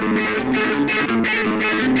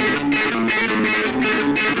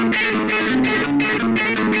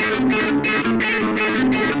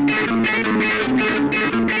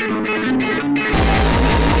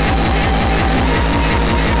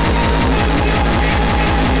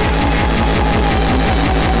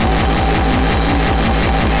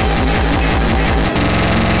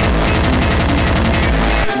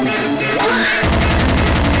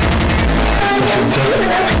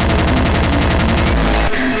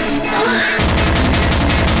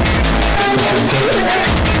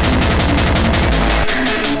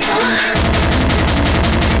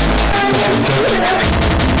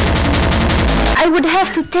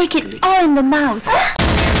take it all in the mouth.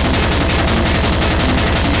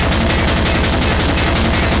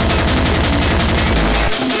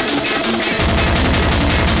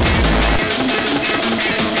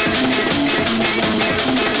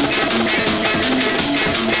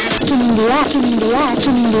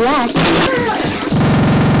 India.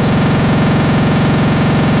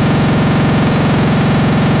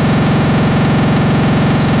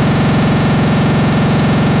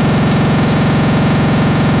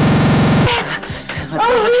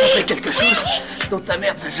 Quelque chose dont ta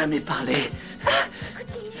mère t'a jamais parlé.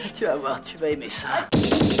 Tu vas voir, tu vas aimer ça.